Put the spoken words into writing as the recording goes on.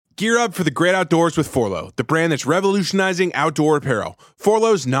Gear up for the great outdoors with Forloh, the brand that's revolutionizing outdoor apparel.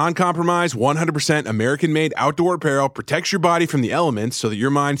 Forloh's non-compromise, 100% American-made outdoor apparel protects your body from the elements so that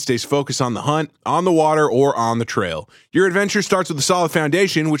your mind stays focused on the hunt, on the water, or on the trail. Your adventure starts with a solid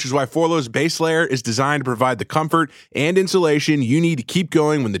foundation, which is why Forloh's base layer is designed to provide the comfort and insulation you need to keep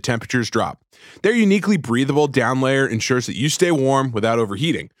going when the temperatures drop. Their uniquely breathable down layer ensures that you stay warm without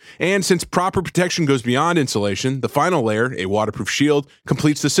overheating. And since proper protection goes beyond insulation, the final layer, a waterproof shield,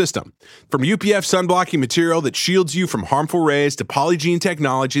 completes the system. From UPF sunblocking material that shields you from harmful rays to Polygene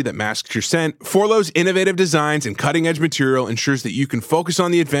technology that masks your scent, Forloh's innovative designs and cutting-edge material ensures that you can focus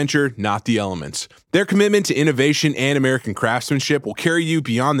on the adventure, not the elements. Their commitment to innovation and American craftsmanship will carry you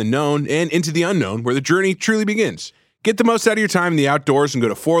beyond the known and into the unknown, where the journey truly begins. Get the most out of your time in the outdoors and go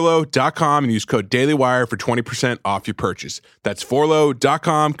to forloh.com and use code DailyWire for 20% off your purchase. That's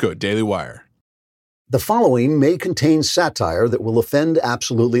forloh.com, code DailyWire. The following may contain satire that will offend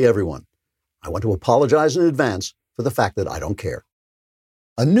absolutely everyone. I want to apologize in advance for the fact that I don't care.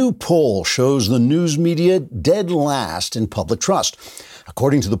 A new poll shows the news media dead last in public trust.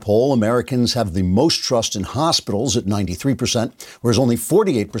 According to the poll, Americans have the most trust in hospitals at 93%, whereas only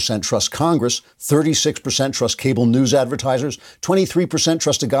 48% trust Congress, 36% trust cable news advertisers, 23%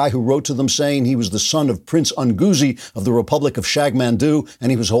 trust a guy who wrote to them saying he was the son of Prince Unguzzi of the Republic of Shagmandu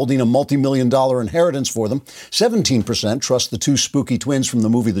and he was holding a multi-million-dollar inheritance for them, 17% trust the two spooky twins from the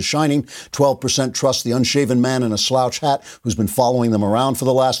movie The Shining, 12% trust the unshaven man in a slouch hat who's been following them around for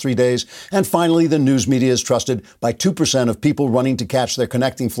the last 3 days, and finally, the news media is trusted by 2% of people running to catch their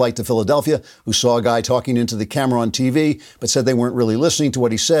connecting flight to Philadelphia who saw a guy talking into the camera on TV but said they weren't really listening to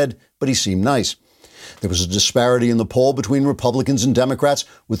what he said, but he seemed nice. There was a disparity in the poll between Republicans and Democrats,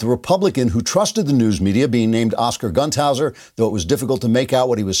 with the Republican who trusted the news media being named Oscar Gunthauser, though it was difficult to make out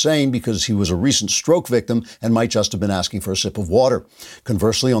what he was saying because he was a recent stroke victim and might just have been asking for a sip of water.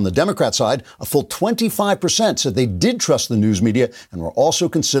 Conversely, on the Democrat side, a full 25% said they did trust the news media and were also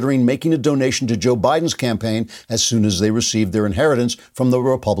considering making a donation to Joe Biden's campaign as soon as they received their inheritance from the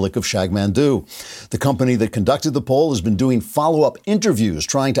Republic of Shagmandu. The company that conducted the poll has been doing follow-up interviews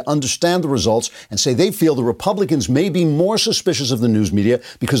trying to understand the results and say they feel the Republicans may be more suspicious of the news media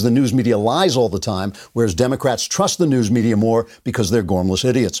because the news media lies all the time, whereas Democrats trust the news media more because they're gormless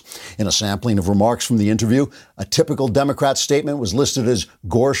idiots. In a sampling of remarks from the interview, a typical Democrat statement was listed as,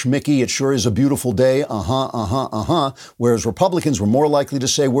 "Gorsh, Mickey, it sure is a beautiful day, whereas Republicans were more likely to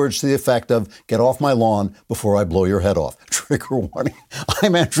say words to the effect of, "Get off my lawn before I blow your head off." Trigger warning.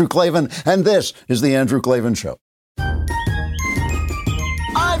 I'm Andrew Klavan, and this is The Andrew Klavan Show.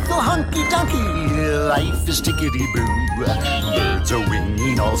 I feel hunky-dunky. Life is tickety-boo. Birds are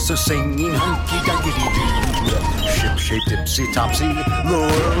winging, also singing hunky-dunky-doo. Ship-shape, tipsy-topsy, the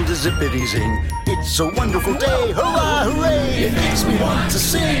world is zippity-zing. It's a wonderful day, hurrah, hooray! It makes me want to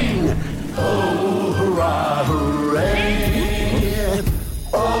sing. Oh, hurrah, hooray!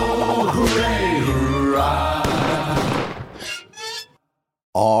 Oh, hooray, hurrah!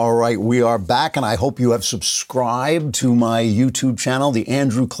 All right, we are back, and I hope you have subscribed to my YouTube channel, the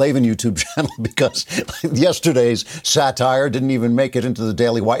Andrew Klavan YouTube channel, because yesterday's satire didn't even make it into the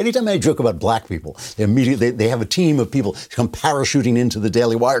Daily Wire. Anytime I joke about black people, they have a team of people come parachuting into the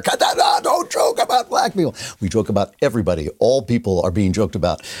Daily Wire. Don't joke about black people. We joke about everybody. All people are being joked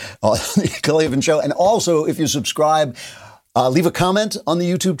about on the Klavan Show. And also, if you subscribe, leave a comment on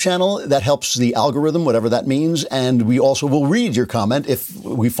the YouTube channel. That helps the algorithm, whatever that means. And we also will read your comment if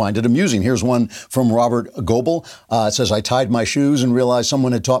we find it amusing. Here's one from Robert Goebel. It says, "I tied my shoes and realized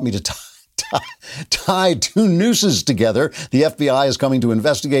someone had taught me to tie two nooses together. The FBI is coming to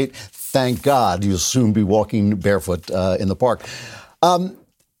investigate. Thank God you'll soon be walking barefoot in the park."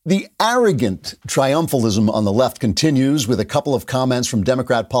 The arrogant triumphalism on the left continues with a couple of comments from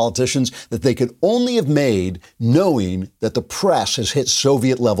Democrat politicians that they could only have made knowing that the press has hit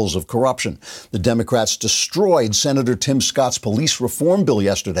Soviet levels of corruption. The Democrats destroyed Senator Tim Scott's police reform bill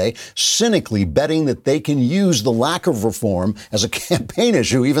yesterday, cynically betting that they can use the lack of reform as a campaign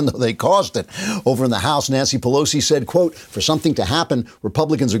issue, even though they caused it. Over in the House, Nancy Pelosi said, quote, "For something to happen,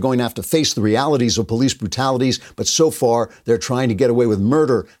 Republicans are going to have to face the realities of police brutalities, but so far they're trying to get away with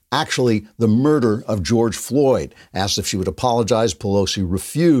murder. Actually, the murder of George Floyd." Asked if she would apologize, Pelosi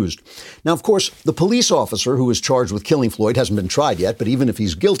refused. Now, of course, the police officer who was charged with killing Floyd hasn't been tried yet, but even if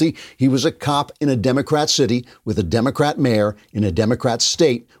he's guilty, he was a cop in a Democrat city with a Democrat mayor in a Democrat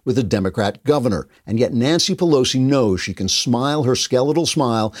state with a Democrat governor. And yet Nancy Pelosi knows she can smile her skeletal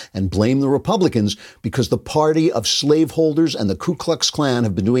smile and blame the Republicans because the party of slaveholders and the Ku Klux Klan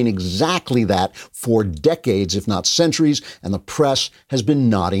have been doing exactly that for decades, if not centuries, and the press has been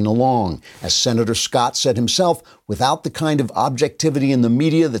nodding nodding along. As Senator Scott said himself, without the kind of objectivity in the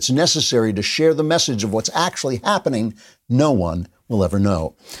media that's necessary to share the message of what's actually happening, no one will ever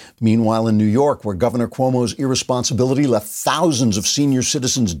know. Meanwhile, in New York, where Governor Cuomo's irresponsibility left thousands of senior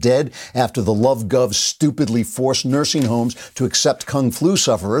citizens dead after the LoveGov stupidly forced nursing homes to accept Kung flu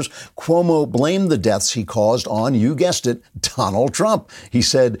sufferers, Cuomo blamed the deaths he caused on, you guessed it, Donald Trump. He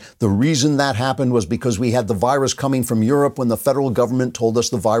said the reason that happened was because we had the virus coming from Europe when the federal government told us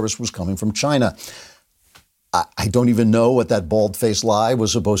the virus was coming from China. I don't even know what that bald-faced lie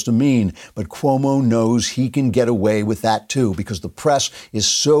was supposed to mean, but Cuomo knows he can get away with that too, because the press is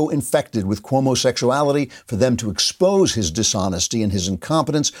so infected with Cuomo sexuality. For them to expose his dishonesty and his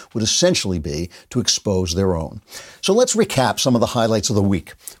incompetence would essentially be to expose their own. So let's recap some of the highlights of the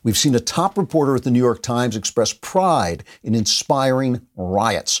week. We've seen a top reporter at the New York Times express pride in inspiring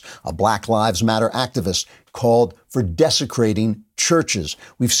riots. A Black Lives Matter activist called for desecrating churches.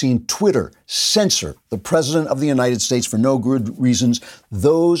 We've seen Twitter censor the President of the United States for no good reasons.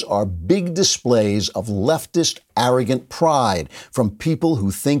 Those are big displays of leftist, arrogant pride from people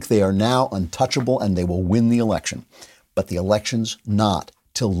who think they are now untouchable and they will win the election. But the election's not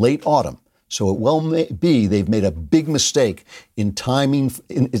till late autumn. So it well may be they've made a big mistake in timing.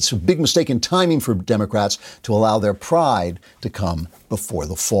 It's a big mistake in timing for Democrats to allow their pride to come before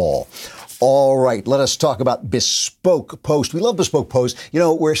the fall. All right, let us talk about Bespoke Post. We love Bespoke Post. You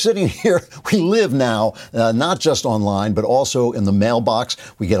know, we're sitting here, we live now, not just online, but also in the mailbox.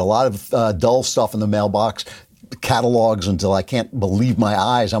 We get a lot of dull stuff in the mailbox, catalogs until I can't believe my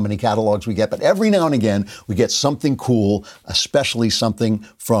eyes how many catalogs we get. But every now and again, we get something cool, especially something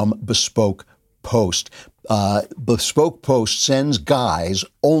from Bespoke Post. Bespoke Post sends guys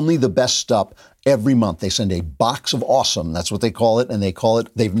only the best stuff every month. They send a box of awesome. That's what they call it. And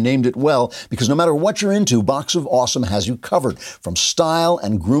they've named it well, because no matter what you're into, Box of Awesome has you covered. From style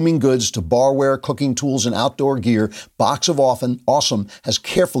and grooming goods to barware, cooking tools, and outdoor gear, Box of Awesome has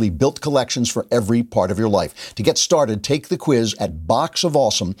carefully built collections for every part of your life. To get started, take the quiz at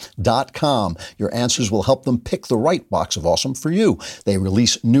boxofawesome.com. Your answers will help them pick the right Box of Awesome for you. They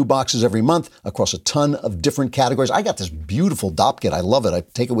release new boxes every month across a ton of different categories. I got this beautiful Dopp kit. I love it. I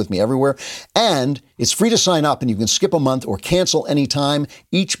take it with me everywhere. And it's free to sign up, and you can skip a month or cancel anytime.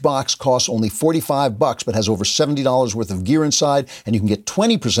 Each box costs only $45, but has over $70 worth of gear inside, and you can get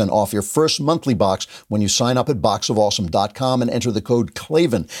 20% off your first monthly box when you sign up at boxofawesome.com and enter the code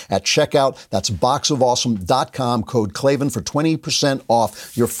Klavan at checkout. That's boxofawesome.com, code Klavan for 20%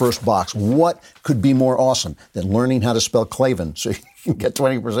 off your first box. What could be more awesome than learning how to spell Klavan? So you can get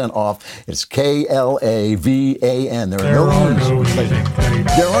 20% off. It's Klavan. There are no E's.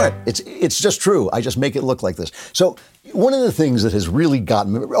 There aren't. It's just true. I just make it look like this. So one of the things that has really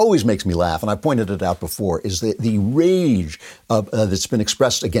always makes me laugh, and I pointed it out before, is the rage that's been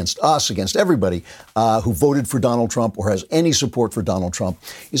expressed against us, against everybody who voted for Donald Trump or has any support for Donald Trump,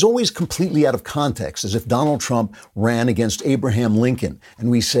 is always completely out of context, as if Donald Trump ran against Abraham Lincoln.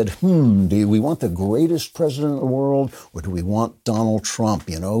 And we said, do we want the greatest president in the world, or do we want Donald Trump?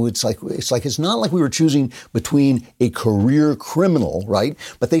 You know, it's not like we were choosing between a career criminal, right?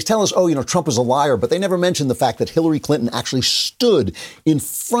 But they tell us, Trump is a liar, but they never mention the fact that Hillary Clinton actually stood in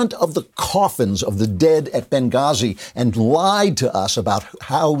front of the coffins of the dead at Benghazi and lied to us about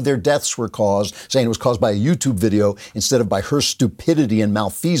how their deaths were caused, saying it was caused by a YouTube video instead of by her stupidity and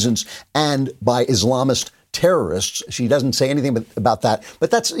malfeasance and by Islamist terrorists. She doesn't say anything about that. But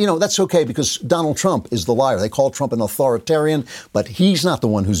that's okay, because Donald Trump is the liar. They call Trump an authoritarian, but he's not the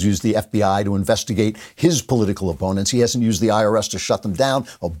one who's used the FBI to investigate his political opponents. He hasn't used the IRS to shut them down.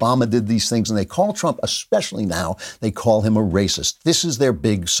 Obama did these things, and they call Trump, especially now, they call him a racist. This is their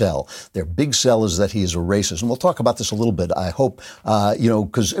big sell. Their big sell is that he is a racist. And we'll talk about this a little bit, I hope,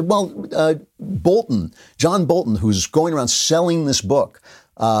 because, John Bolton, who's going around selling this book,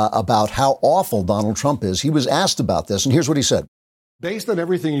 about how awful Donald Trump is. He was asked about this, and here's what he said. Based on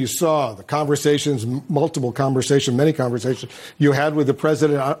everything you saw, the conversations, many conversations you had with the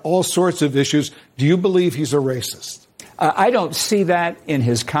president on all sorts of issues, do you believe he's a racist? I don't see that in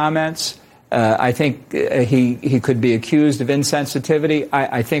his comments. I think he could be accused of insensitivity.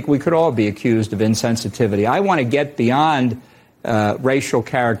 I think we could all be accused of insensitivity. I want to get beyond racial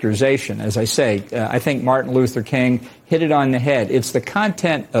characterization. As I say, I think Martin Luther King hit it on the head. It's the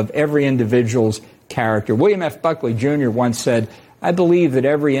content of every individual's character. William F. Buckley Jr. once said, I believe that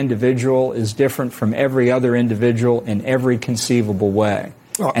every individual is different from every other individual in every conceivable way.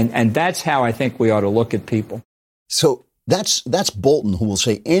 And that's how I think we ought to look at people. So That's Bolton, who will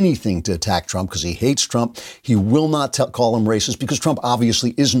say anything to attack Trump because he hates Trump. He will not call him racist because Trump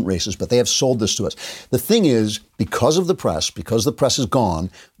obviously isn't racist, but they have sold this to us. The thing is, because the press is gone,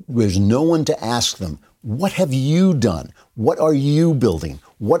 there's no one to ask them, what have you done? What are you building?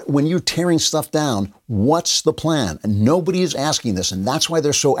 When you're tearing stuff down, what's the plan? And nobody is asking this. And that's why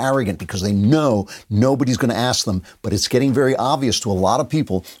they're so arrogant, because they know nobody's going to ask them. But it's getting very obvious to a lot of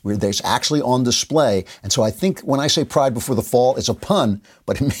people where there's actually on display. And so I think when I say pride before the fall, it's a pun,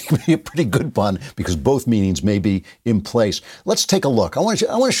 but it may be a pretty good pun because both meanings may be in place. Let's take a look. I want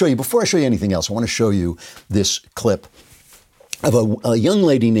to show you, before I show you anything else, I want to show you this clip of a young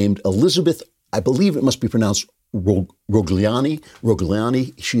lady named Elizabeth, I believe it must be pronounced Rogliani.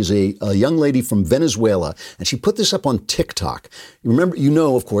 She's a young lady from Venezuela, and she put this up on TikTok.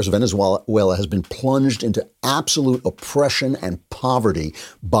 Of course, Venezuela has been plunged into absolute oppression and poverty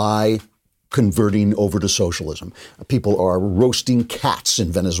by converting over to socialism. People are roasting cats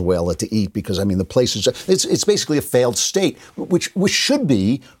in Venezuela to eat because, the place it's basically a failed state, which should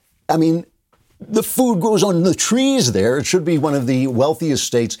be, the food grows on the trees there. It should be one of the wealthiest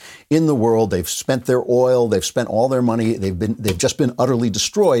states in the world. They've spent their oil. They've spent all their money. They've just been utterly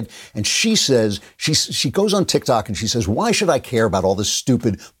destroyed. And she says, she goes on TikTok and she says, why should I care about all this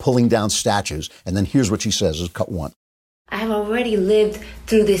stupid pulling down statues? And then here's what she says, is cut one. I've already lived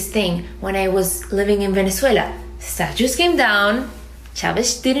through this thing when I was living in Venezuela. Statues came down.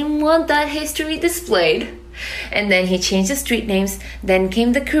 Chavez didn't want that history displayed. And then he changed the street names. Then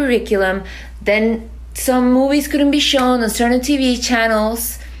came the curriculum. Then some movies couldn't be shown on certain TV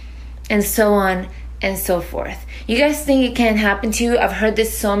channels, and so on and so forth. You guys think it can't happen to you? I've heard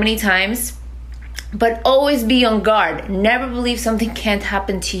this so many times. But always be on guard. Never believe something can't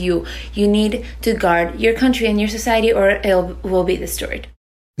happen to you. You need to guard your country and your society, or it will be destroyed.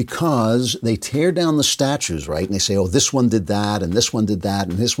 Because they tear down the statues, right? And they say, oh, this one did that, and this one did that,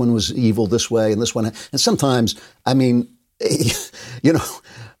 and this one was evil this way, and this one. And sometimes,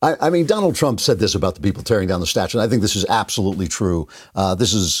 Donald Trump said this about the people tearing down the statue. And I think this is absolutely true.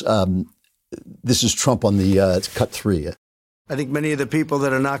 This is Trump on the cut 3. I think many of the people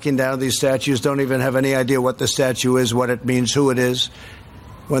that are knocking down these statues don't even have any idea what the statue is, what it means, who it is.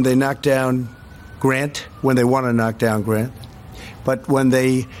 When they knock down Grant, when they want to knock down Grant, but when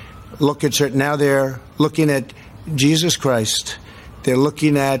they look at certain, now they're looking at Jesus Christ, they're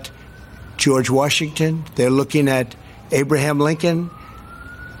looking at George Washington, they're looking at Abraham Lincoln,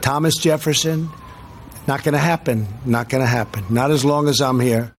 Thomas Jefferson. Not going to happen. Not going to happen. Not as long as I'm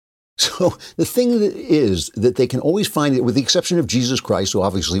here. So the thing is that they can always find it, with the exception of Jesus Christ, who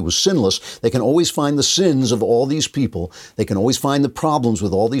obviously was sinless, they can always find the sins of all these people. They can always find the problems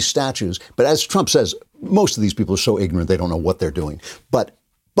with all these statues. But as Trump says, most of these people are so ignorant they don't know what they're doing. But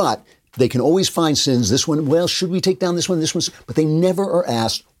they can always find sins. This one, well, should we take down this one? This one, but they never are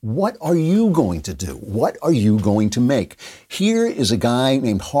asked, what are you going to do? What are you going to make? Here is a guy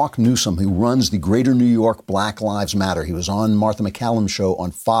named Hawk Newsome who runs the Greater New York Black Lives Matter. He was on Martha McCallum's show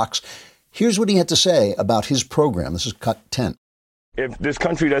on Fox. Here's what he had to say about his program. This is cut 10. If this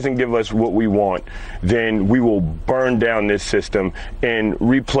country doesn't give us what we want, then we will burn down this system and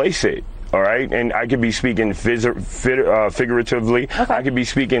replace it. All right. And I could be speaking figuratively. Okay. I could be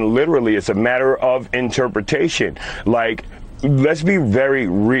speaking literally. It's a matter of interpretation. Like, let's be very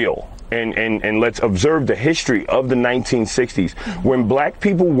real. And let's observe the history of the 1960s. When black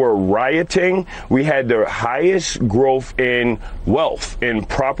people were rioting, we had the highest growth in wealth, in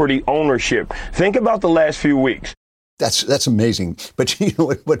property ownership. Think about the last few weeks. That's amazing. But you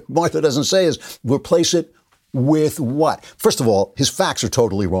know what Martha doesn't say is replace it with what? First of all, his facts are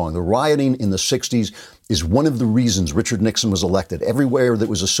totally wrong. The rioting in the 60s is one of the reasons Richard Nixon was elected. Everywhere that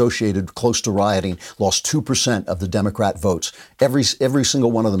was associated close to rioting lost 2% of the Democrat votes. Every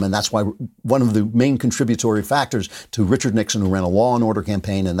single one of them. And that's why one of the main contributory factors to Richard Nixon, who ran a law and order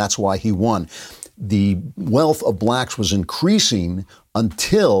campaign, and that's why he won. The wealth of blacks was increasing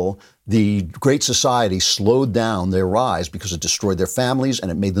until the Great Society slowed down their rise because it destroyed their families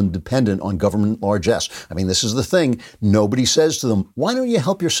and it made them dependent on government largesse. I mean, this is the thing. Nobody says to them, why don't you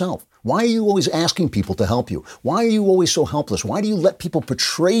help yourself? Why are you always asking people to help you? Why are you always so helpless? Why do you let people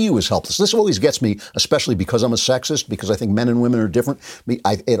portray you as helpless? This always gets me, especially because I'm a sexist, because I think men and women are different.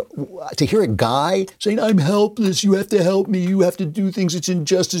 To hear a guy saying, I'm helpless, you have to help me, you have to do things, it's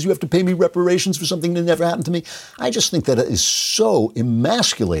injustice, you have to pay me reparations for something that never happened to me. I just think that it is so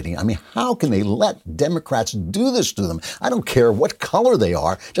emasculating. I mean, how can they let Democrats do this to them? I don't care what color they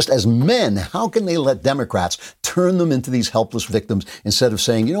are. Just as men, how can they let Democrats turn them into these helpless victims instead of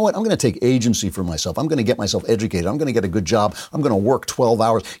saying, you know what, I'm going to take agency for myself. I'm going to get myself educated. I'm going to get a good job. I'm going to work 12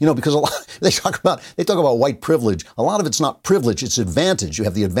 hours. Because they talk about white privilege. A lot of it's not privilege. It's advantage. You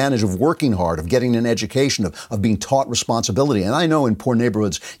have the advantage of working hard, of getting an education, of being taught responsibility. And I know in poor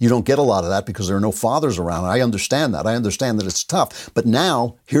neighborhoods, you don't get a lot of that because there are no fathers around. I understand that. I understand that it's tough. But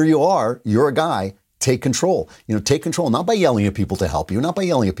now, here you are. You're a guy. Take control. Take control, not by yelling at people to help you, not by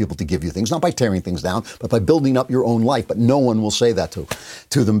yelling at people to give you things, not by tearing things down, but by building up your own life. But no one will say that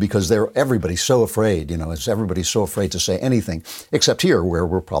to them because everybody's so afraid, everybody's so afraid to say anything, except here where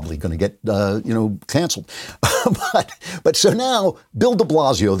we're probably going to get, canceled. but so now Bill de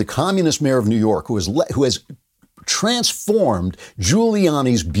Blasio, the communist mayor of New York, who has transformed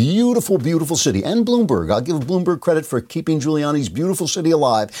Giuliani's beautiful, beautiful city, and Bloomberg. I'll give Bloomberg credit for keeping Giuliani's beautiful city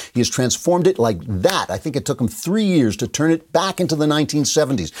alive. He has transformed it like that. I think it took him 3 years to turn it back into the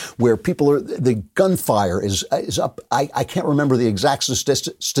 1970s, where the gunfire is up. I can't remember the exact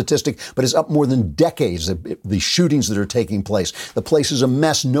statistic, but it's up more than decades, the shootings that are taking place. The place is a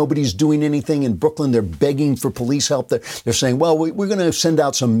mess. Nobody's doing anything. In Brooklyn, they're begging for police help. They're saying, well, we're going to send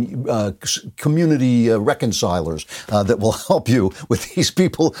out some community reconcilers that will help you with these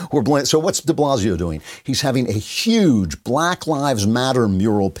people who are blamed. So what's de Blasio doing? He's having a huge Black Lives Matter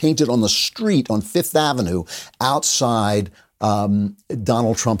mural painted on the street on Fifth Avenue outside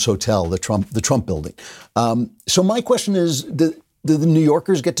Donald Trump's hotel, the Trump building. So my question is, do the New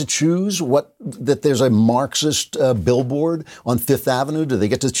Yorkers get to choose that there's a Marxist billboard on Fifth Avenue? Do they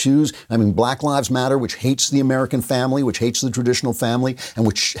get to choose? I mean, Black Lives Matter, which hates the American family, which hates the traditional family, and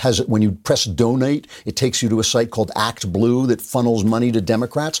which has, when you press donate, it takes you to a site called Act Blue that funnels money to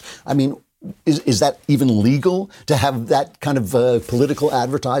Democrats. I mean, is that even legal to have that kind of political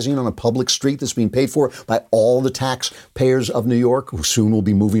advertising on a public street that's being paid for by all the taxpayers of New York, who soon will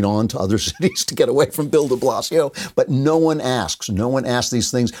be moving on to other cities to get away from Bill de Blasio? But no one asks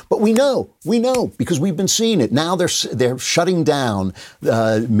these things. But we know because we've been seeing it. Now they're shutting down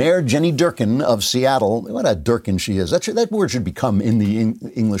Mayor Jenny Durkan of Seattle. What a Durkan she is. That word should become in the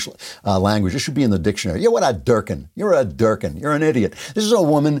English language. It should be in the dictionary. What a Durkan. You're a Durkan. You're an idiot. This is a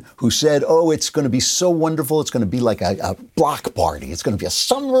woman who said, oh, it's going to be so wonderful. It's going to be like a block party. It's going to be a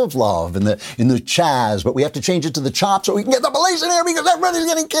summer of love in the Chaz, but we have to change it to the Chop so we can get the police in here because everybody's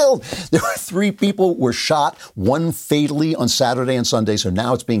getting killed. There were 3 people were shot, 1 fatally on Saturday and Sunday, so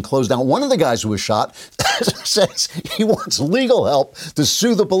now it's being closed down. One of the guys who was shot says he wants legal help to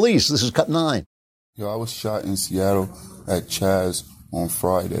sue the police. This is Cut 9. I was shot in Seattle at Chaz on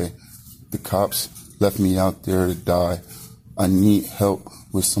Friday. The cops left me out there to die. I need help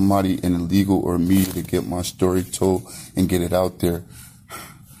with somebody in the legal or media to get my story told and get it out there.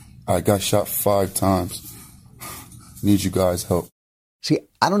 I got shot 5 times. Need you guys' help. See,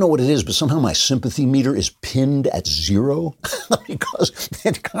 I don't know what it is, but somehow my sympathy meter is pinned at 0 because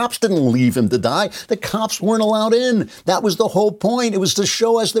the cops didn't leave him to die. The cops weren't allowed in. That was the whole point. It was to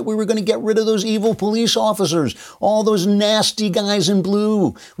show us that we were going to get rid of those evil police officers, all those nasty guys in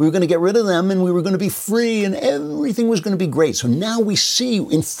blue. We were going to get rid of them and we were going to be free and everything was going to be great. So now we see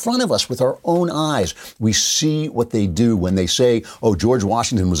in front of us with our own eyes, we see what they do when they say, oh, George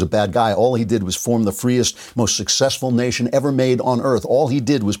Washington was a bad guy. All he did was form the freest, most successful nation ever made on earth. All he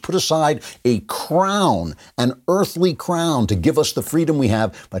did was put aside a crown, an earthly crown, to give us the freedom we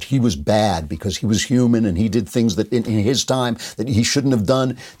have. But he was bad because he was human and he did things that in his time that he shouldn't have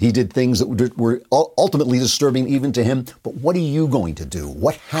done. He did things that were ultimately disturbing even to him. But what are you going to do?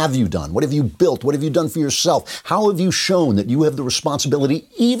 What have you done? What have you built? What have you done for yourself? How have you shown that you have the responsibility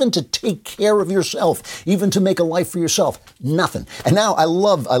even to take care of yourself, even to make a life for yourself? Nothing. And now I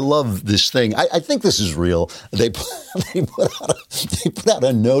love this thing. I think this is real. They put out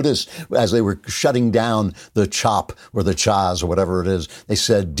a notice as they were shutting down the Chop or the Chaz or whatever it is. They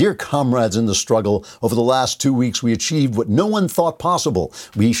said, "Dear comrades in the struggle, over the last 2 weeks, we achieved what no one thought possible.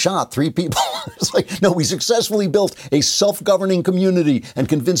 We shot 3 people." It's like, no, we successfully built a self-governing community and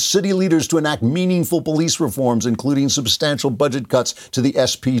convinced city leaders to enact meaningful police reforms, including substantial budget cuts to the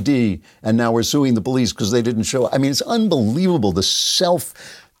SPD. And now we're suing the police because they didn't show up. I mean, it's unbelievable, the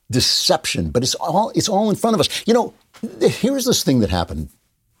self-deception, but it's all in front of us. Here's this thing that happened.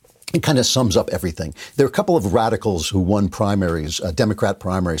 It kind of sums up everything. There are a couple of radicals who won primaries, Democrat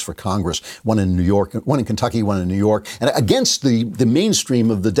primaries for Congress, one in New York, one in Kentucky, one in New York. And against the mainstream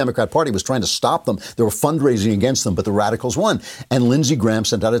of the Democrat Party was trying to stop them. They were fundraising against them, but the radicals won. And Lindsey Graham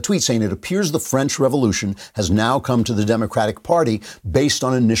sent out a tweet saying, "It appears the French Revolution has now come to the Democratic Party based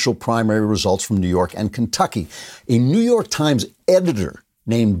on initial primary results from New York and Kentucky." A New York Times editor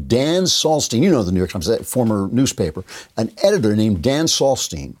named Dan Saulstein, the New York Times, that former newspaper, an editor named Dan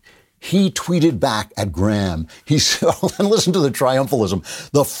Saulstein, He tweeted back at Graham. He said, and listen to the triumphalism.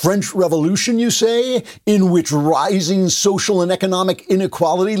 The French Revolution, you say, in which rising social and economic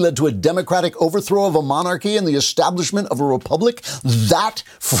inequality led to a democratic overthrow of a monarchy and the establishment of a republic? That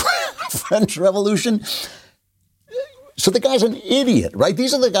French Revolution? So the guy's an idiot, right?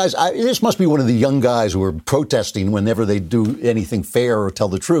 These are the guys. This must be one of the young guys who are protesting whenever they do anything fair or tell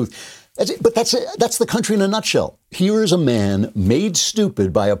the truth. But that's the country in a nutshell. Here is a man made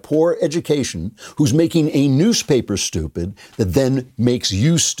stupid by a poor education who's making a newspaper stupid that then makes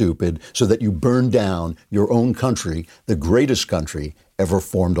you stupid so that you burn down your own country, the greatest country ever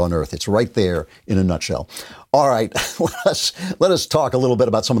formed on earth. It's right there in a nutshell. All right, let us talk a little bit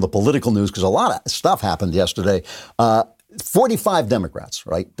about some of the political news, because a lot of stuff happened yesterday. 45 Democrats,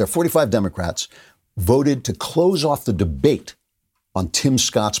 right? There are 45 Democrats voted to close off the debate on Tim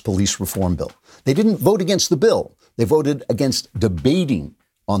Scott's police reform bill. They didn't vote against the bill. They voted against debating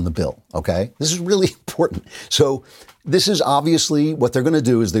on the bill, okay? This is really important. So this is obviously what they're going to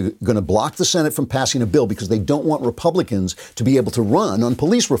do is they're going to block the Senate from passing a bill because they don't want Republicans to be able to run on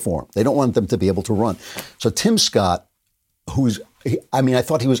police reform. They don't want them to be able to run. So Tim Scott, I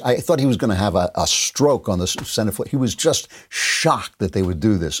thought he was going to have a stroke on the Senate floor. He was just shocked that they would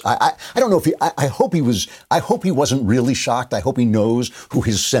do this. I don't know if I hope he wasn't really shocked. I hope he knows who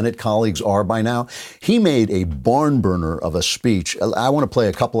his Senate colleagues are by now. He made a barn burner of a speech. I want to play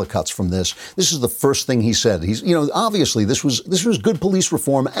a couple of cuts from this. This is the first thing he said. Obviously this was good police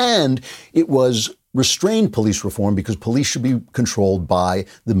reform, and it was restrained police reform because police should be controlled by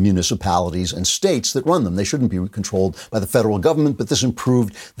the municipalities and states that run them. They shouldn't be controlled by the federal government, but this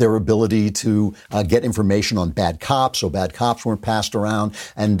improved their ability to get information on bad cops, so bad cops weren't passed around,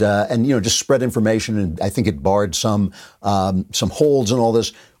 and just spread information. And I think it barred some holds and all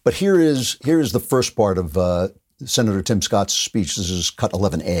this. But here is the first part of Senator Tim Scott's speech. This is cut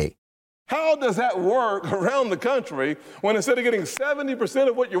 11A. How does that work around the country when instead of getting 70%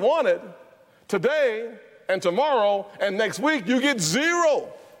 of what you wanted today and tomorrow and next week, you get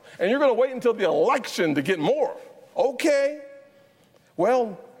zero? And you're going to wait until the election to get more. Okay.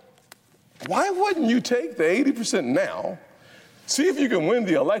 Well, why wouldn't you take the 80% now, see if you can win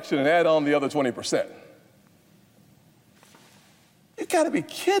the election and add on the other 20%? You got to be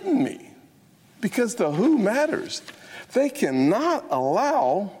kidding me, because the who matters. They cannot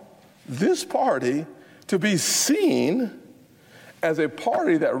allow this party to be seen as a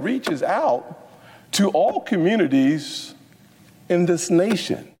party that reaches out to all communities in this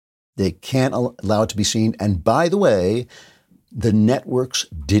nation. They can't allow it to be seen. And by the way, the networks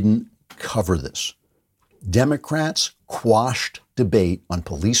didn't cover this. Democrats quashed debate on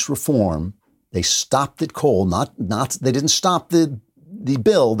police reform. They stopped it cold. They didn't stop the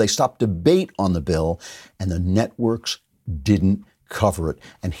bill. They stopped debate on the bill, and the networks didn't cover it.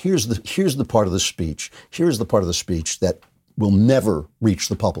 And here's the part of the speech. Here's the part of the speech that will never reach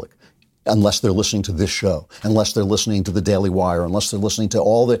the public unless they're listening to this show, unless they're listening to the Daily Wire, unless they're listening to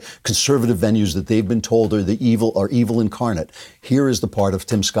all the conservative venues that they've been told are evil incarnate. Here is the part of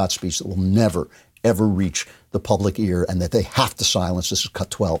Tim Scott's speech that will never, ever reach the public ear and that they have to silence. This is cut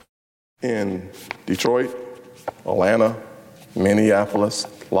 12. In Detroit, Atlanta, Minneapolis,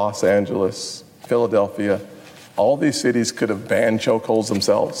 Los Angeles, Philadelphia, all these cities could have banned chokeholds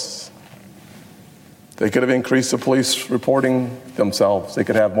themselves. They could have increased the police reporting themselves. They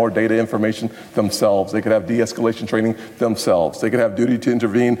could have more data information themselves. They could have de-escalation training themselves. They could have duty to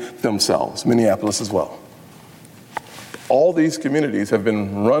intervene themselves. Minneapolis as well. All these communities have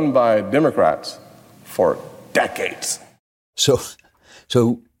been run by Democrats for decades. So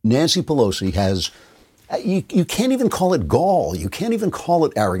Nancy Pelosi has, you can't even call it gall. You can't even call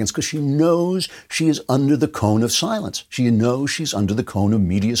it arrogance, because she knows she is under the cone of silence. She knows she's under the cone of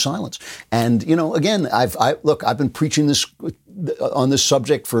media silence. And, again, I've been preaching this on this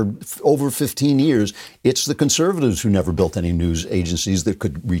subject for over 15 years. It's the conservatives who never built any news agencies that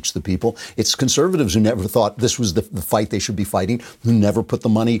could reach the people. It's conservatives who never thought this was the fight they should be fighting, who never put the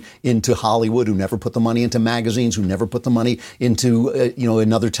money into Hollywood, who never put the money into magazines, who never put the money into,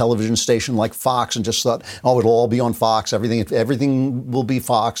 another television station like Fox and just thought, it'll all be on Fox. Everything will be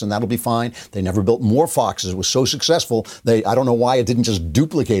Fox and that'll be fine. They never built more Foxes. It was so successful. I don't know why it didn't just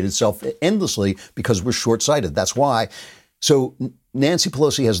duplicate itself endlessly, because we're short-sighted. That's why. So Nancy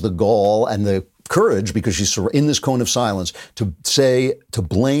Pelosi has the gall and the courage, because she's in this cone of silence, to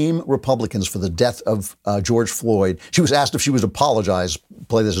blame Republicans for the death of George Floyd. She was asked if she would apologize.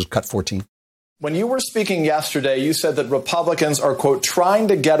 Play this as cut 14. When you were speaking yesterday, you said that Republicans are, quote, trying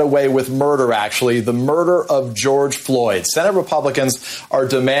to get away with murder, actually, the murder of George Floyd. Senate Republicans are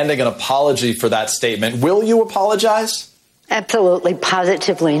demanding an apology for that statement. Will you apologize? Absolutely,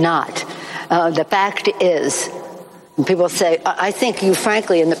 positively not. The fact is, people say, I think you,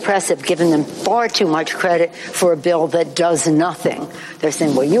 frankly, in the press have given them far too much credit for a bill that does nothing. They're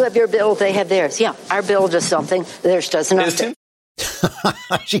saying, well, you have your bill, they have theirs. Yeah, our bill does something, theirs does nothing.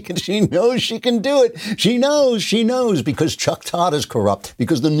 She knows she can do it. She knows because Chuck Todd is corrupt,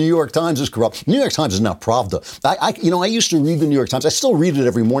 because the New York Times is corrupt. New York Times is now Pravda. I used to read the New York Times. I still read it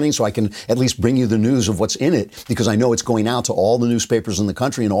every morning so I can at least bring you the news of what's in it, because I know it's going out to all the newspapers in the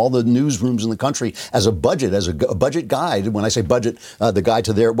country and all the newsrooms in the country as a budget guide. When I say budget, the guide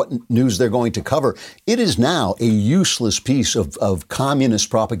to what news they're going to cover. It is now a useless piece of communist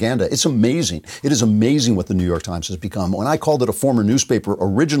propaganda. It's amazing. It is amazing what the New York Times has become. When I called it a former newspaper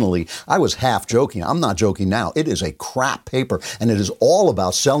originally, I was half joking. I'm not joking now. It is a crap paper, and it is all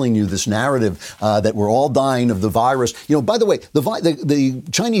about selling you this narrative that we're all dying of the virus. By the way, the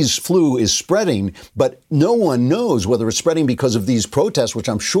Chinese flu is spreading, but no one knows whether it's spreading because of these protests, which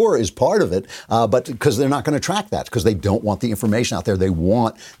I'm sure is part of it, but because they're not going to track that, because they don't want the information out there. They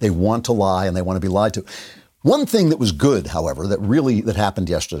want to lie, and they want to be lied to. One thing that was good, however, that happened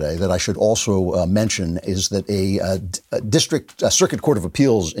yesterday that I should also mention is that a Circuit Court of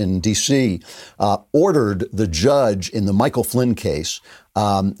Appeals in D.C. Ordered the judge in the Michael Flynn case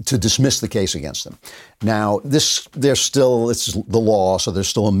to dismiss the case against them. Now, it's the law, so there's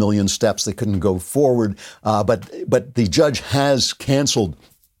still a million steps that couldn't go forward, but the judge has canceled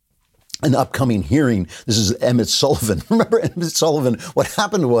an upcoming hearing. This is Emmett Sullivan. Remember Emmett Sullivan? What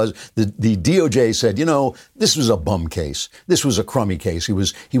happened was the DOJ said, this was a bum case. This was a crummy case. He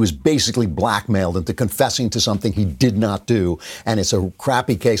was basically blackmailed into confessing to something he did not do. And it's a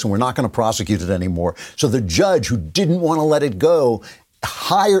crappy case, and we're not going to prosecute it anymore. So the judge, who didn't want to let it go,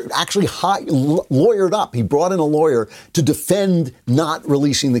 lawyered up. He brought in a lawyer to defend not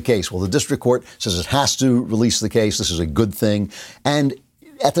releasing the case. Well, the district court says it has to release the case. This is a good thing. And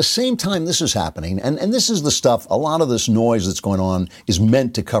at the same time this is happening, and this is the stuff, a lot of this noise that's going on is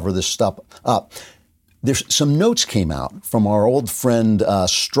meant to cover this stuff up. There's some notes came out from our old friend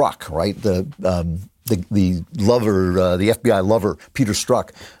Strzok, right? The lover, the FBI lover, Peter Strzok,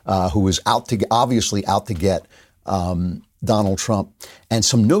 who was obviously out to get Donald Trump. And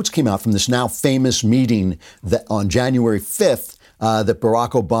some notes came out from this now famous meeting that on January 5th, that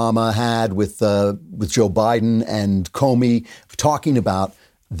Barack Obama had with Joe Biden and Comey, talking about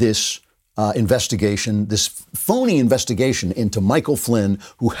this investigation, this phony investigation into Michael Flynn,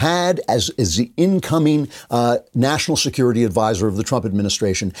 who had, as the incoming national security advisor of the Trump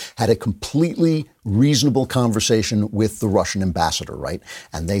administration, had a completely reasonable conversation with the Russian ambassador, right?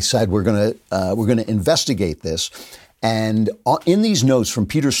 And they said, we're going to investigate this. And in these notes from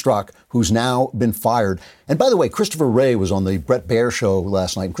Peter Strzok, who's now been fired. And by the way, Christopher Wray was on the Bret Baier show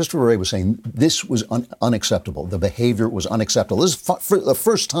last night. And Christopher Wray was saying this was unacceptable. The behavior was unacceptable. This is for the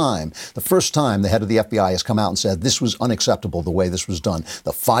first time the head of the FBI has come out and said this was unacceptable, the way this was done.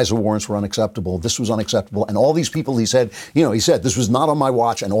 The FISA warrants were unacceptable. This was unacceptable. And all these people, he said this was not on my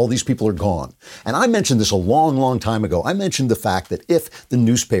watch, and all these people are gone. And I mentioned this a long, long time ago. I mentioned the fact that if the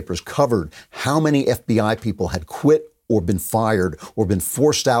newspapers covered how many FBI people had quit or been fired or been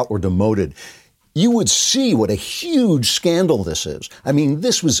forced out or demoted, you would see what a huge scandal this is. I mean,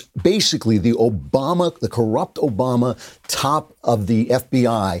 this was basically the corrupt Obama top of the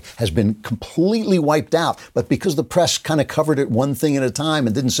FBI has been completely wiped out. But because the press kind of covered it one thing at a time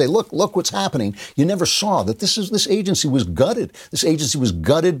and didn't say, look what's happening, you never saw that this agency was gutted. This agency was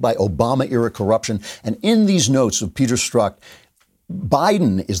gutted by Obama-era corruption. And in these notes of Peter Strzok,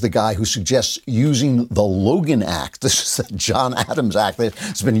 Biden is the guy who suggests using the Logan Act. This is the John Adams Act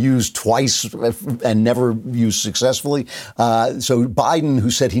that's been used twice and never used successfully. So Biden, who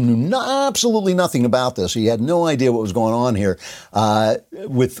said he knew absolutely nothing about this, he had no idea what was going on here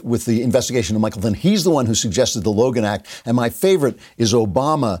with the investigation of Michael Flynn. He's the one who suggested the Logan Act. And my favorite is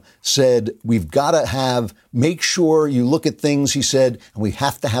Obama said, we've got to make sure you look at things, he said, and we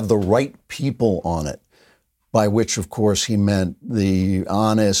have to have the right people on it. By which, of course, he meant the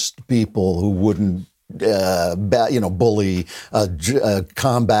honest people who wouldn't, bully a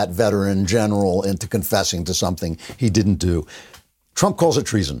combat veteran general into confessing to something he didn't do. Trump calls it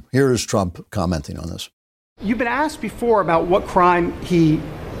treason. Here is Trump commenting on this. You've been asked before about what crime he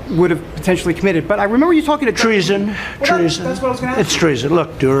would have potentially committed, but I remember you talking to treason. Treason. That's what I was going to ask. It's treason.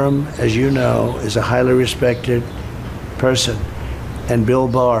 Look, Durham, as you know, is a highly respected person. And Bill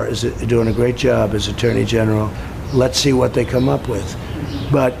Barr is doing a great job as Attorney General. Let's see what they come up with.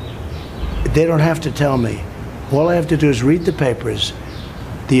 But they don't have to tell me. All I have to do is read the papers,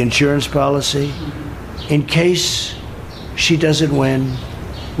 the insurance policy. In case she doesn't win,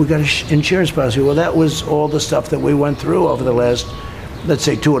 We got an insurance policy. Well, that was all the stuff that we went through over the last, let's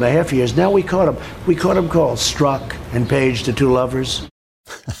say, 2.5 years. Now we caught him. We caught him called Strzok and Page, the two lovers.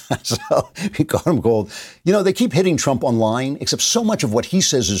 So he caught him cold. You know, they keep hitting Trump online, except so much of what he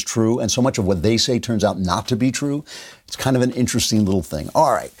says is true and so much of what they say turns out not to be true. It's kind of an interesting little thing.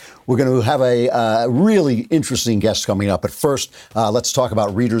 All right, we're going to have a really interesting guest coming up. But first, let's talk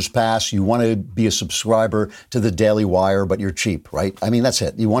about Reader's Pass. You want to be a subscriber to the Daily Wire, but you're cheap, right? I mean, that's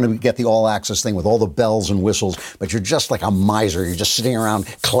it. You want to get the all-access thing with all the bells and whistles, but you're just like a miser. You're just sitting around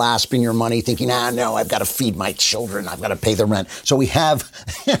clasping your money thinking, no, I've got to feed my children. I've got to pay the rent. So we have,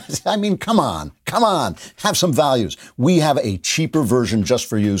 I mean, come on, have some values. We have a cheaper version just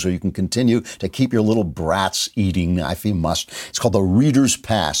for you so you can continue to keep your little brats eating if you must. It's called the Reader's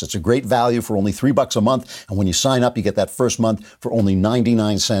Pass. It's a great value for only $3 a month. And when you sign up, you get that first month for only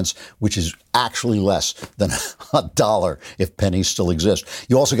 99 cents, which is actually less than $1 if pennies still exist.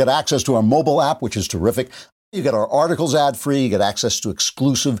 You also get access to our mobile app, which is terrific. You get our articles ad-free. You get access to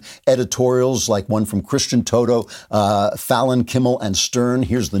exclusive editorials like one from Christian Toto, Fallon, Kimmel, and Stern.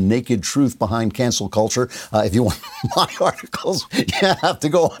 Here's the naked truth behind cancel culture. If you want my articles, you have to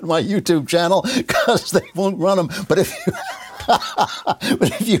go on my YouTube channel because they won't run them. But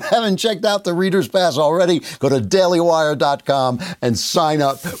if you haven't checked out the Reader's Pass already, go to dailywire.com and sign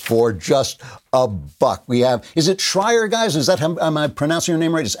up for just $1. We have, is it Schreier, guys? Is that, am I pronouncing your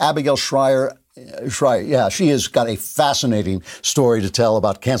name right? It's Abigail Schreier. Yeah, she has got a fascinating story to tell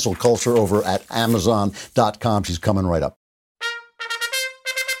about cancel culture over at Amazon.com. She's coming right up.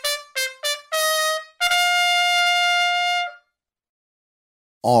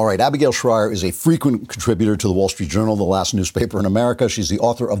 All right, Abigail Schreier is a frequent contributor to the Wall Street Journal, the last newspaper in America. She's the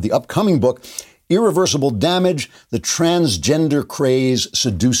author of the upcoming book, Irreversible Damage, The Transgender Craze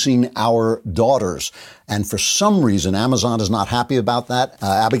Seducing Our Daughters. And for some reason, Amazon is not happy about that.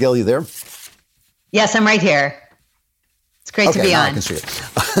 Abigail, you there? Yes, I'm right here. It's great to be on. I can see it.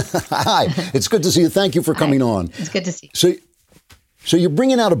 Hi, it's good to see you. Thank you for coming on. It's good to see you. So you're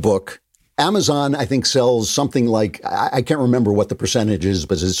bringing out a book. Amazon, I think, sells something like, I can't remember what the percentage is,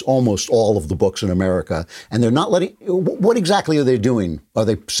 but it's almost all of the books in America. And they're not letting, what exactly are they doing? Are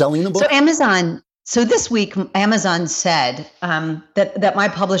they selling the book? So this week, Amazon said that my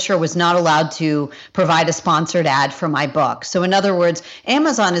publisher was not allowed to provide a sponsored ad for my book. So in other words,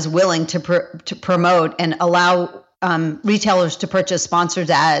 Amazon is willing to promote and allow retailers to purchase sponsored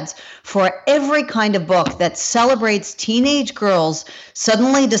ads for every kind of book that celebrates teenage girls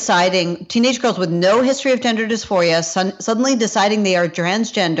teenage girls with no history of gender dysphoria, suddenly deciding they are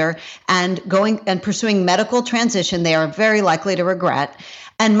transgender and pursuing medical transition they are very likely to regret.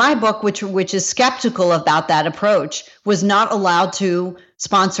 And my book, which is skeptical about that approach, was not allowed to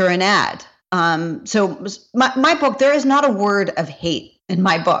sponsor an ad. So my book, there is not a word of hate in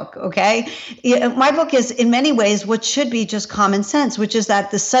my book, okay? My book is in many ways what should be just common sense, which is that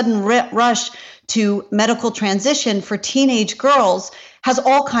the sudden rush to medical transition for teenage girls has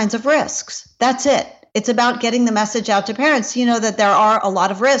all kinds of risks. That's it. It's about getting the message out to parents, that there are a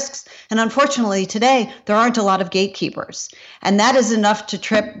lot of risks. And unfortunately today, there aren't a lot of gatekeepers. And that is enough to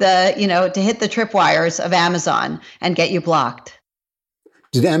hit the tripwires of Amazon and get you blocked.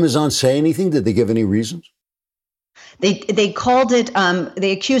 Did Amazon say anything? Did they give any reasons? They called it,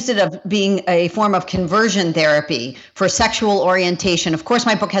 they accused it of being a form of conversion therapy for sexual orientation. Of course,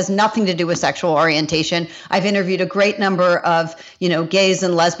 my book has nothing to do with sexual orientation. I've interviewed a great number of, gays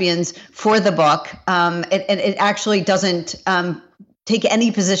and lesbians for the book. It actually doesn't take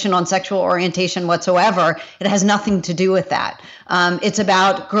any position on sexual orientation whatsoever. It has nothing to do with that. It's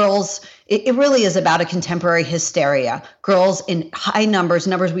about girls. It really is about a contemporary hysteria. Girls in high numbers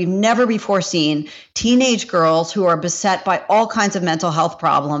we've never before seen, teenage girls who are beset by all kinds of mental health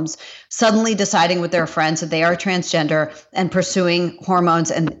problems, suddenly deciding with their friends that they are transgender and pursuing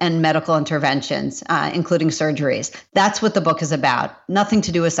hormones and medical interventions, including surgeries. That's what the book is about. Nothing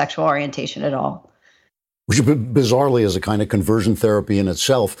to do with sexual orientation at all. Which bizarrely is a kind of conversion therapy in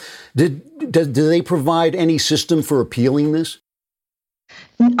itself. Do they provide any system for appealing this?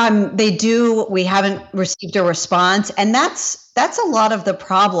 They do. We haven't received a response. And that's a lot of the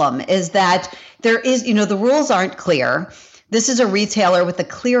problem, is that there is, the rules aren't clear. This is a retailer with a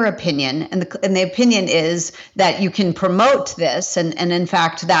clear opinion, and the opinion is that you can promote this. And in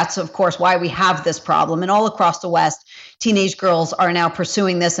fact, that's, of course, why we have this problem. And all across the West, teenage girls are now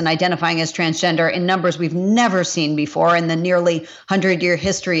pursuing this and identifying as transgender in numbers we've never seen before in the nearly 100-year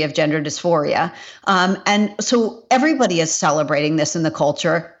history of gender dysphoria. And so everybody is celebrating this in the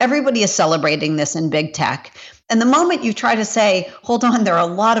culture. Everybody is celebrating this in big tech. And the moment you try to say, hold on, there are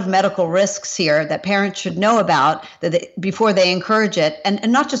a lot of medical risks here that parents should know about before they encourage it, and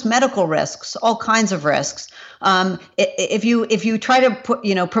not just medical risks, all kinds of risks. If you try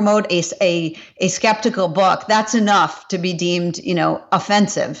to promote a skeptical book, that's enough to be deemed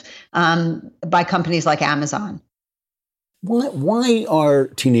offensive by companies like Amazon. Why are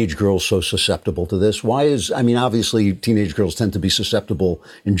teenage girls so susceptible to this? Obviously teenage girls tend to be susceptible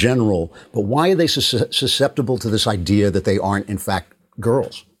in general, but why are they susceptible to this idea that they aren't in fact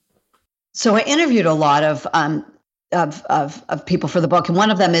girls? So I interviewed a lot of people for the book, and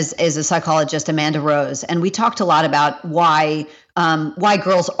one of them is a psychologist, Amanda Rose, and we talked a lot about why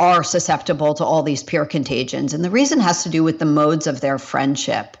girls are susceptible to all these peer contagions, and the reason has to do with the modes of their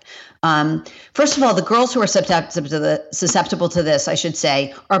friendship. First of all, the girls who are susceptible to this, I should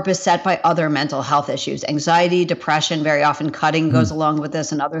say, are beset by other mental health issues, anxiety, depression. Very often, cutting goes along with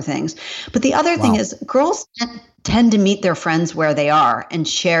this, and other things. But the other thing is, girls tend to meet their friends where they are and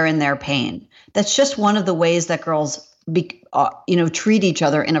share in their pain. That's just one of the ways that girls treat each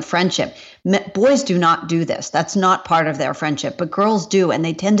other in a friendship. Boys do not do this. That's not part of their friendship, but girls do, and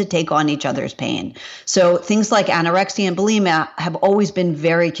they tend to take on each other's pain. So things like anorexia and bulimia have always been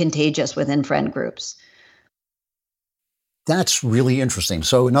very contagious within friend groups. That's really interesting.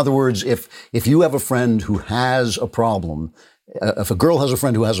 So in other words, if you have a friend who has a problem, if a girl has a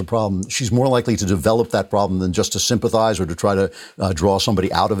friend who has a problem, she's more likely to develop that problem than just to sympathize or to try to draw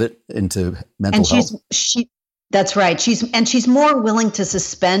somebody out of it into mental health. That's right. She's more willing to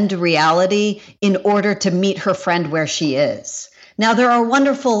suspend reality in order to meet her friend where she is. Now, there are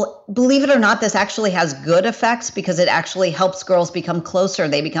wonderful, believe it or not, this actually has good effects because it actually helps girls become closer.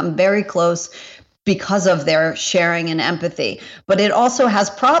 They become very close because of their sharing and empathy. But it also has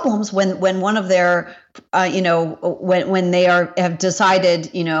problems when one of their, when they have decided,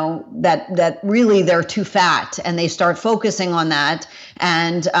 that really they're too fat, and they start focusing on that.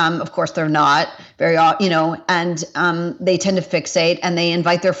 And of course, they're not very, and they tend to fixate, and they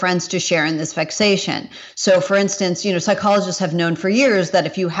invite their friends to share in this fixation. So, for instance, psychologists have known for years that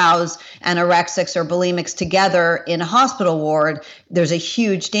if you house anorexics or bulimics together in a hospital ward, there's a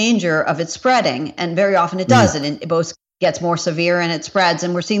huge danger of it spreading. And very often it does. And it both gets more severe and it spreads.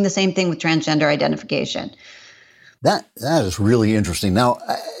 And we're seeing the same thing with transgender identification. That is really interesting. Now,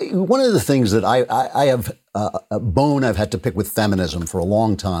 one of the things that I have a bone I've had to pick with feminism for a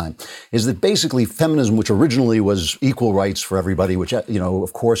long time is that basically feminism, which originally was equal rights for everybody, which,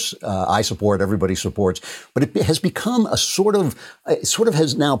 of course, I support, everybody supports, but it has become it sort of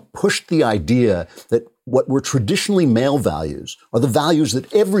has now pushed the idea that what were traditionally male values are the values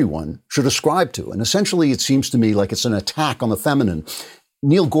that everyone should ascribe to. And essentially, it seems to me like it's an attack on the feminine.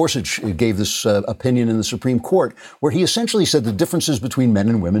 Neil Gorsuch gave this opinion in the Supreme Court, where he essentially said the differences between men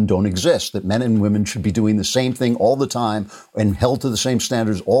and women don't exist, that men and women should be doing the same thing all the time and held to the same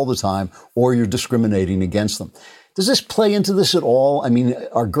standards all the time, or you're discriminating against them. Does this play into this at all? I mean,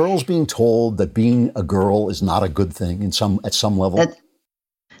 are girls being told that being a girl is not a good thing at some level?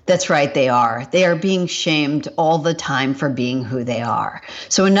 That's right, they are. They are being shamed all the time for being who they are.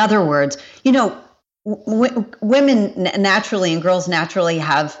 So in other words, women naturally and girls naturally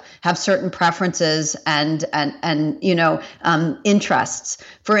have certain preferences and interests.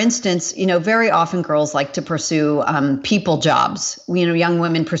 For instance, very often girls like to pursue people jobs. Young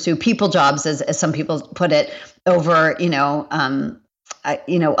women pursue people jobs, as some people put it, over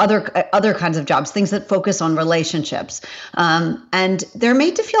other kinds of jobs, things that focus on relationships. And they're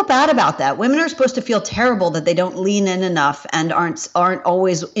made to feel bad about that. Women are supposed to feel terrible that they don't lean in enough and aren't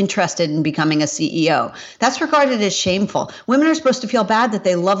always interested in becoming a CEO. That's regarded as shameful. Women are supposed to feel bad that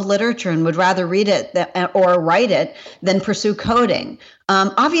they love literature and would rather read it or write it than pursue coding.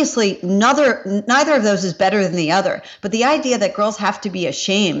 Obviously, neither of those is better than the other. But the idea that girls have to be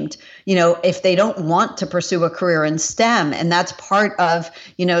ashamed, if they don't want to pursue a career in STEM, and that's part of,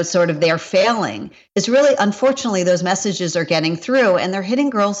 sort of their failing, is really, unfortunately, those messages are getting through, and they're hitting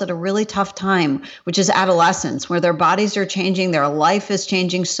girls at a really tough time, which is adolescence, where their bodies are changing, their life is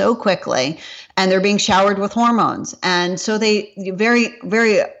changing so quickly, and they're being showered with hormones. And so they very,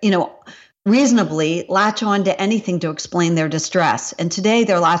 very, reasonably latch on to anything to explain their distress. And today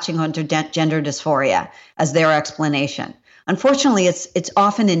they're latching on to gender dysphoria as their explanation. Unfortunately, it's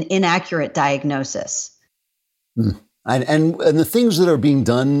often an inaccurate diagnosis. And the things that are being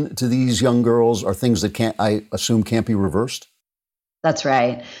done to these young girls are things that I assume can't be reversed? That's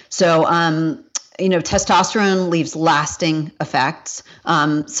right. So testosterone leaves lasting effects.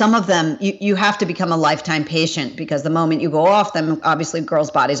 Some of them, you have to become a lifetime patient, because the moment you go off them, obviously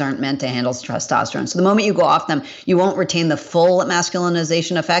girls' bodies aren't meant to handle testosterone. So the moment you go off them, you won't retain the full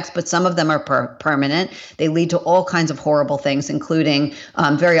masculinization effects, but some of them are permanent. They lead to all kinds of horrible things, including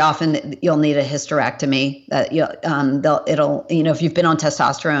very often you'll need a hysterectomy. If you've been on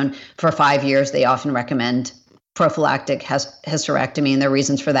testosterone for 5 years, they often recommend prophylactic hysterectomy, and there are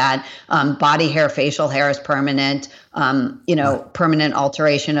reasons for that. Body hair, facial hair is permanent, permanent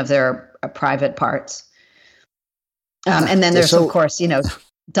alteration of their private parts. And then there's, of course,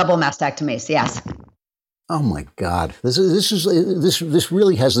 double mastectomies. Yes. Oh my God! This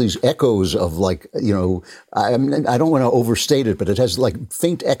really has these echoes of I don't want to overstate it, but it has like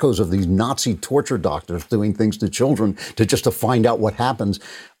faint echoes of these Nazi torture doctors doing things to children just to find out what happens.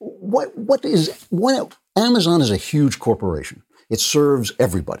 Amazon is a huge corporation. It serves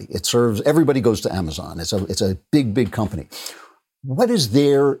everybody. Everybody goes to Amazon. It's a big company. What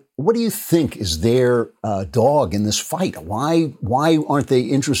do you think is their dog in this fight? Why aren't they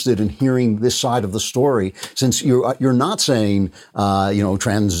interested in hearing this side of the story? Since you're not saying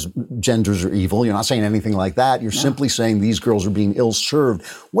transgenders are evil, you're not saying anything like that. You're simply saying these girls are being ill served.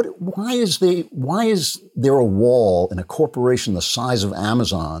 Why is there a wall in a corporation the size of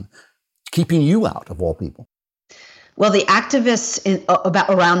Amazon keeping you out, of all people? Well, the activists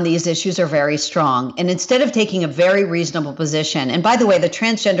around these issues are very strong. And instead of taking a very reasonable position, and by the way, the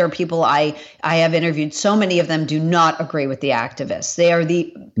transgender people I have interviewed, so many of them do not agree with the activists. They are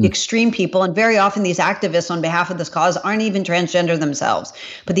the extreme people. And very often these activists on behalf of this cause aren't even transgender themselves.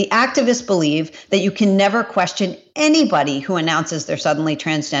 But the activists believe that you can never question anybody who announces they're suddenly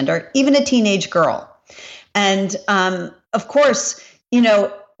transgender, even a teenage girl. And of course,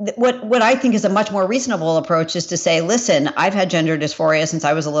 what I think is a much more reasonable approach is to say, listen, I've had gender dysphoria since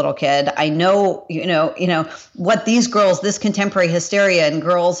I was a little kid. I know, what these girls, this contemporary hysteria and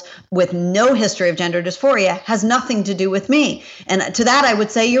girls with no history of gender dysphoria has nothing to do with me. And to that, I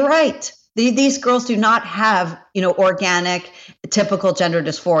would say, you're right. These girls do not have, organic, typical gender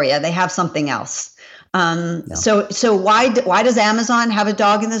dysphoria. They have something else. So why does Amazon have a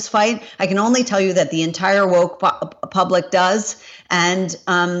dog in this fight? I can only tell you that the entire woke public does. And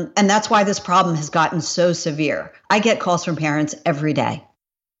that's why this problem has gotten so severe. I get calls from parents every day.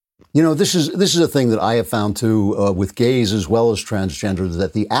 This is a thing that I have found too with gays as well as transgenders,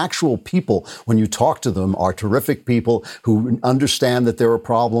 that the actual people, when you talk to them, are terrific people who understand that there are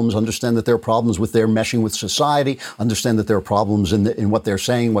problems, understand that there are problems with their meshing with society, understand that there are problems in what they're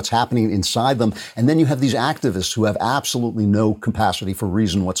saying, what's happening inside them. And then you have these activists who have absolutely no capacity for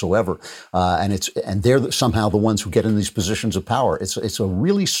reason whatsoever. And they're somehow the ones who get in these positions of power. It's a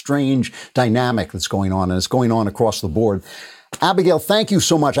really strange dynamic that's going on, and it's going on across the board. Abigail, thank you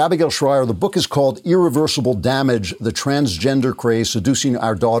so much. Abigail Shrier. The book is called Irreversible Damage, The Transgender Craze, Seducing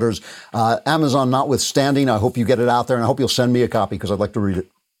Our Daughters. Amazon notwithstanding, I hope you get it out there, and I hope you'll send me a copy because I'd like to read it.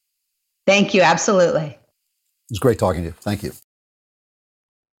 Thank you. Absolutely. It's great talking to you. Thank you.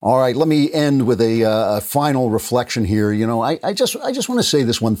 All right, let me end with a final reflection here. I just want to say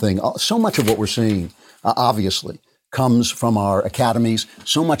this one thing. So much of what we're seeing, obviously, comes from our academies.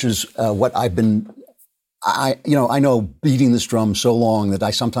 So much is what I've been... I know beating this drum so long that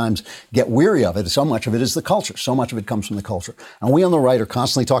I sometimes get weary of it. So much of it is the culture. So much of it comes from the culture. And we on the right are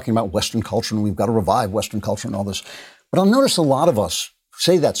constantly talking about Western culture, and we've got to revive Western culture and all this. But I'll notice a lot of us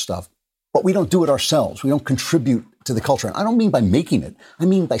say that stuff, but we don't do it ourselves. We don't contribute to the culture. And I don't mean by making it. I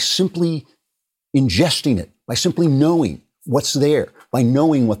mean by simply ingesting it, by simply knowing what's there, by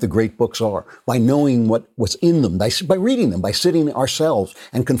knowing what the great books are, by knowing what's in them, by reading them, by sitting ourselves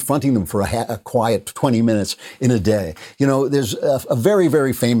and confronting them for a quiet 20 minutes in a day. There's a very,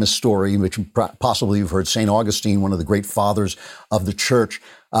 very famous story, which possibly you've heard. St. Augustine, one of the great fathers of the church,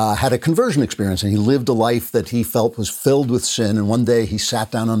 had a conversion experience, and he lived a life that he felt was filled with sin. And one day he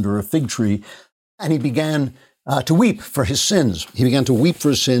sat down under a fig tree and he began to weep for his sins. He began to weep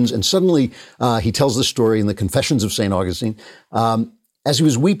for his sins, and suddenly he tells this story in the Confessions of St. Augustine. As he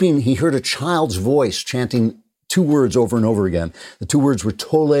was weeping, he heard a child's voice chanting two words over and over again. The two words were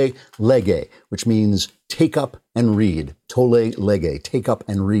tolle lege, which means take up and read. Tolle lege, take up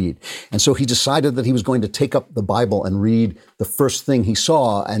and read. And so he decided that he was going to take up the Bible and read the first thing he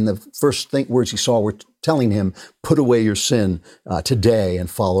saw. And the first words he saw were telling him, put away your sin today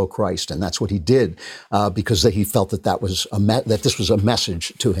and follow Christ. And that's what he did because he felt that that this was a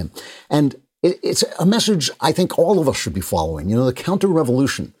message to him. And it's a message I think all of us should be following. The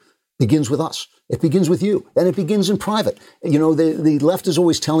counter-revolution begins with us. It begins with you, and it begins in private. You know, the left is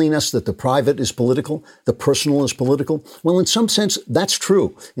always telling us that the private is political, the personal is political. Well, in some sense, that's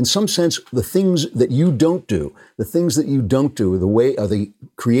true. In some sense, the things that you don't do, the way they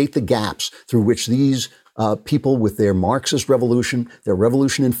create the gaps through which these people with their Marxist revolution, their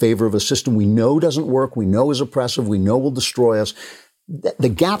revolution in favor of a system we know doesn't work, we know is oppressive, we know will destroy us. The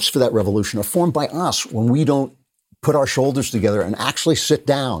gaps for that revolution are formed by us when we don't put our shoulders together and actually sit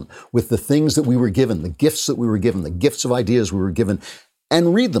down with the things that we were given, the gifts that we were given, the gifts of ideas we were given,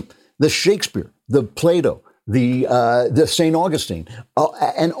 and read them. The Shakespeare, the Plato, the St. Augustine,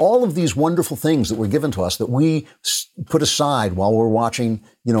 and all of these wonderful things that were given to us that we put aside while we're watching,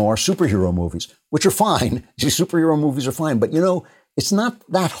 our superhero movies, which are fine. Superhero movies are fine, but it's not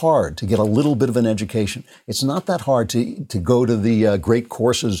that hard to get a little bit of an education. It's not that hard to go to the great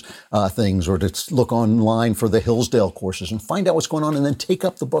courses things or to look online for the Hillsdale courses and find out what's going on and then take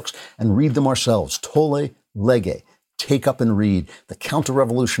up the books and read them ourselves. Tolle, lege, take up and read. The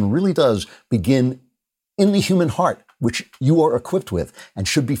counter-revolution really does begin in the human heart, which you are equipped with and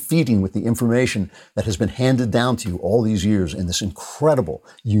should be feeding with the information that has been handed down to you all these years in this incredible,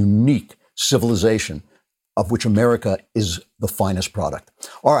 unique civilization of which America is the finest product.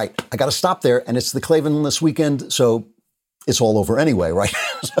 All right, I got to stop there, and it's the Klavan this weekend, so it's all over anyway, right?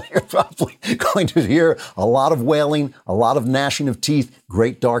 So you're probably going to hear a lot of wailing, a lot of gnashing of teeth,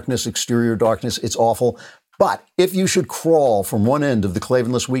 great darkness, exterior darkness. It's awful. But if you should crawl from one end of the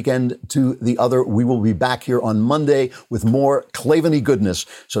Klavanless weekend to the other, we will be back here on Monday with more Klavan-y goodness.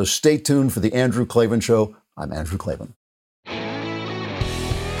 So stay tuned for the Andrew Klavan Show. I'm Andrew Klavan.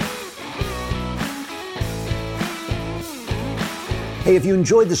 Hey, if you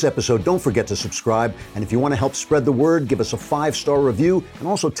enjoyed this episode, don't forget to subscribe. And if you want to help spread the word, give us a 5-star review and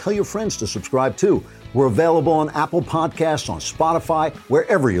also tell your friends to subscribe too. We're available on Apple Podcasts, on Spotify,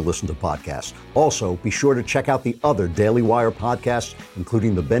 wherever you listen to podcasts. Also, be sure to check out the other Daily Wire podcasts,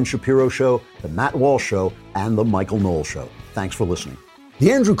 including The Ben Shapiro Show, The Matt Walsh Show, and The Michael Knowles Show. Thanks for listening.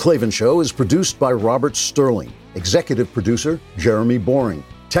 The Andrew Klavan Show is produced by Robert Sterling. Executive producer, Jeremy Boring.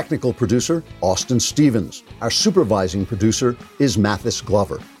 Technical producer, Austin Stevens. Our supervising producer is Mathis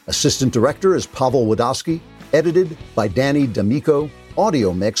Glover. Assistant director is Pavel Wadowski. Edited by Danny D'Amico.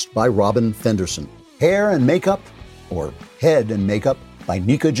 Audio mixed by Robin Fenderson. Hair and makeup, or head and makeup, by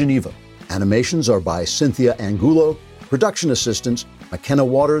Nika Geneva. Animations are by Cynthia Angulo. Production assistants, McKenna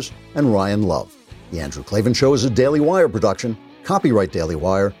Waters and Ryan Love. The Andrew Klavan Show is a Daily Wire production. Copyright Daily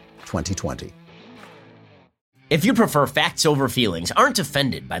Wire 2020. If you prefer facts over feelings, aren't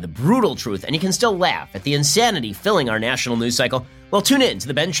offended by the brutal truth, and you can still laugh at the insanity filling our national news cycle, well, tune in to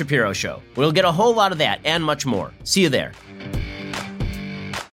The Ben Shapiro Show. We'll get a whole lot of that and much more. See you there.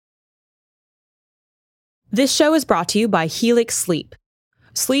 This show is brought to you by Helix Sleep.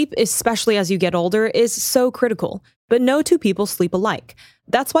 Sleep, especially as you get older, is so critical, but no two people sleep alike.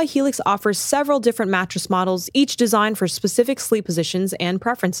 That's why Helix offers several different mattress models, each designed for specific sleep positions and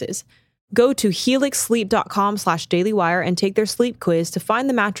preferences. Go to helixsleep.com/dailywire and take their sleep quiz to find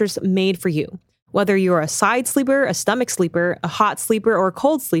the mattress made for you. Whether you're a side sleeper, a stomach sleeper, a hot sleeper, or a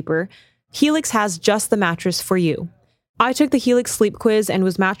cold sleeper, Helix has just the mattress for you. I took the Helix sleep quiz and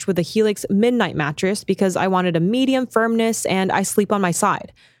was matched with a Helix Midnight mattress because I wanted a medium firmness and I sleep on my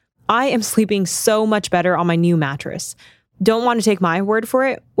side. I am sleeping so much better on my new mattress. Don't want to take my word for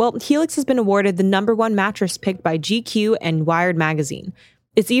it? Well, Helix has been awarded the #1 mattress picked by GQ and Wired magazine.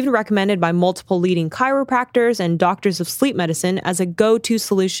 It's even recommended by multiple leading chiropractors and doctors of sleep medicine as a go-to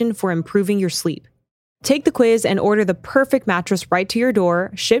solution for improving your sleep. Take the quiz and order the perfect mattress right to your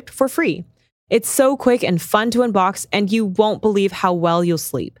door, shipped for free. It's so quick and fun to unbox, and you won't believe how well you'll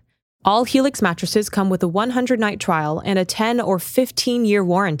sleep. All Helix mattresses come with a 100-night trial and a 10 or 15-year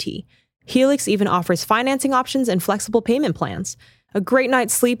warranty. Helix even offers financing options and flexible payment plans. A great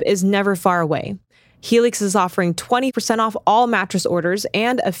night's sleep is never far away. Helix is offering 20% off all mattress orders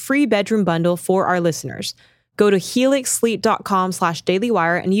and a free bedroom bundle for our listeners. Go to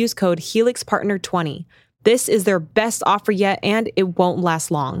helixsleep.com/dailywire and use code HelixPartner20. This is their best offer yet, and it won't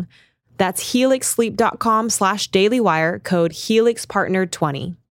last long. That's helixsleep.com/dailywire, code HelixPartner20.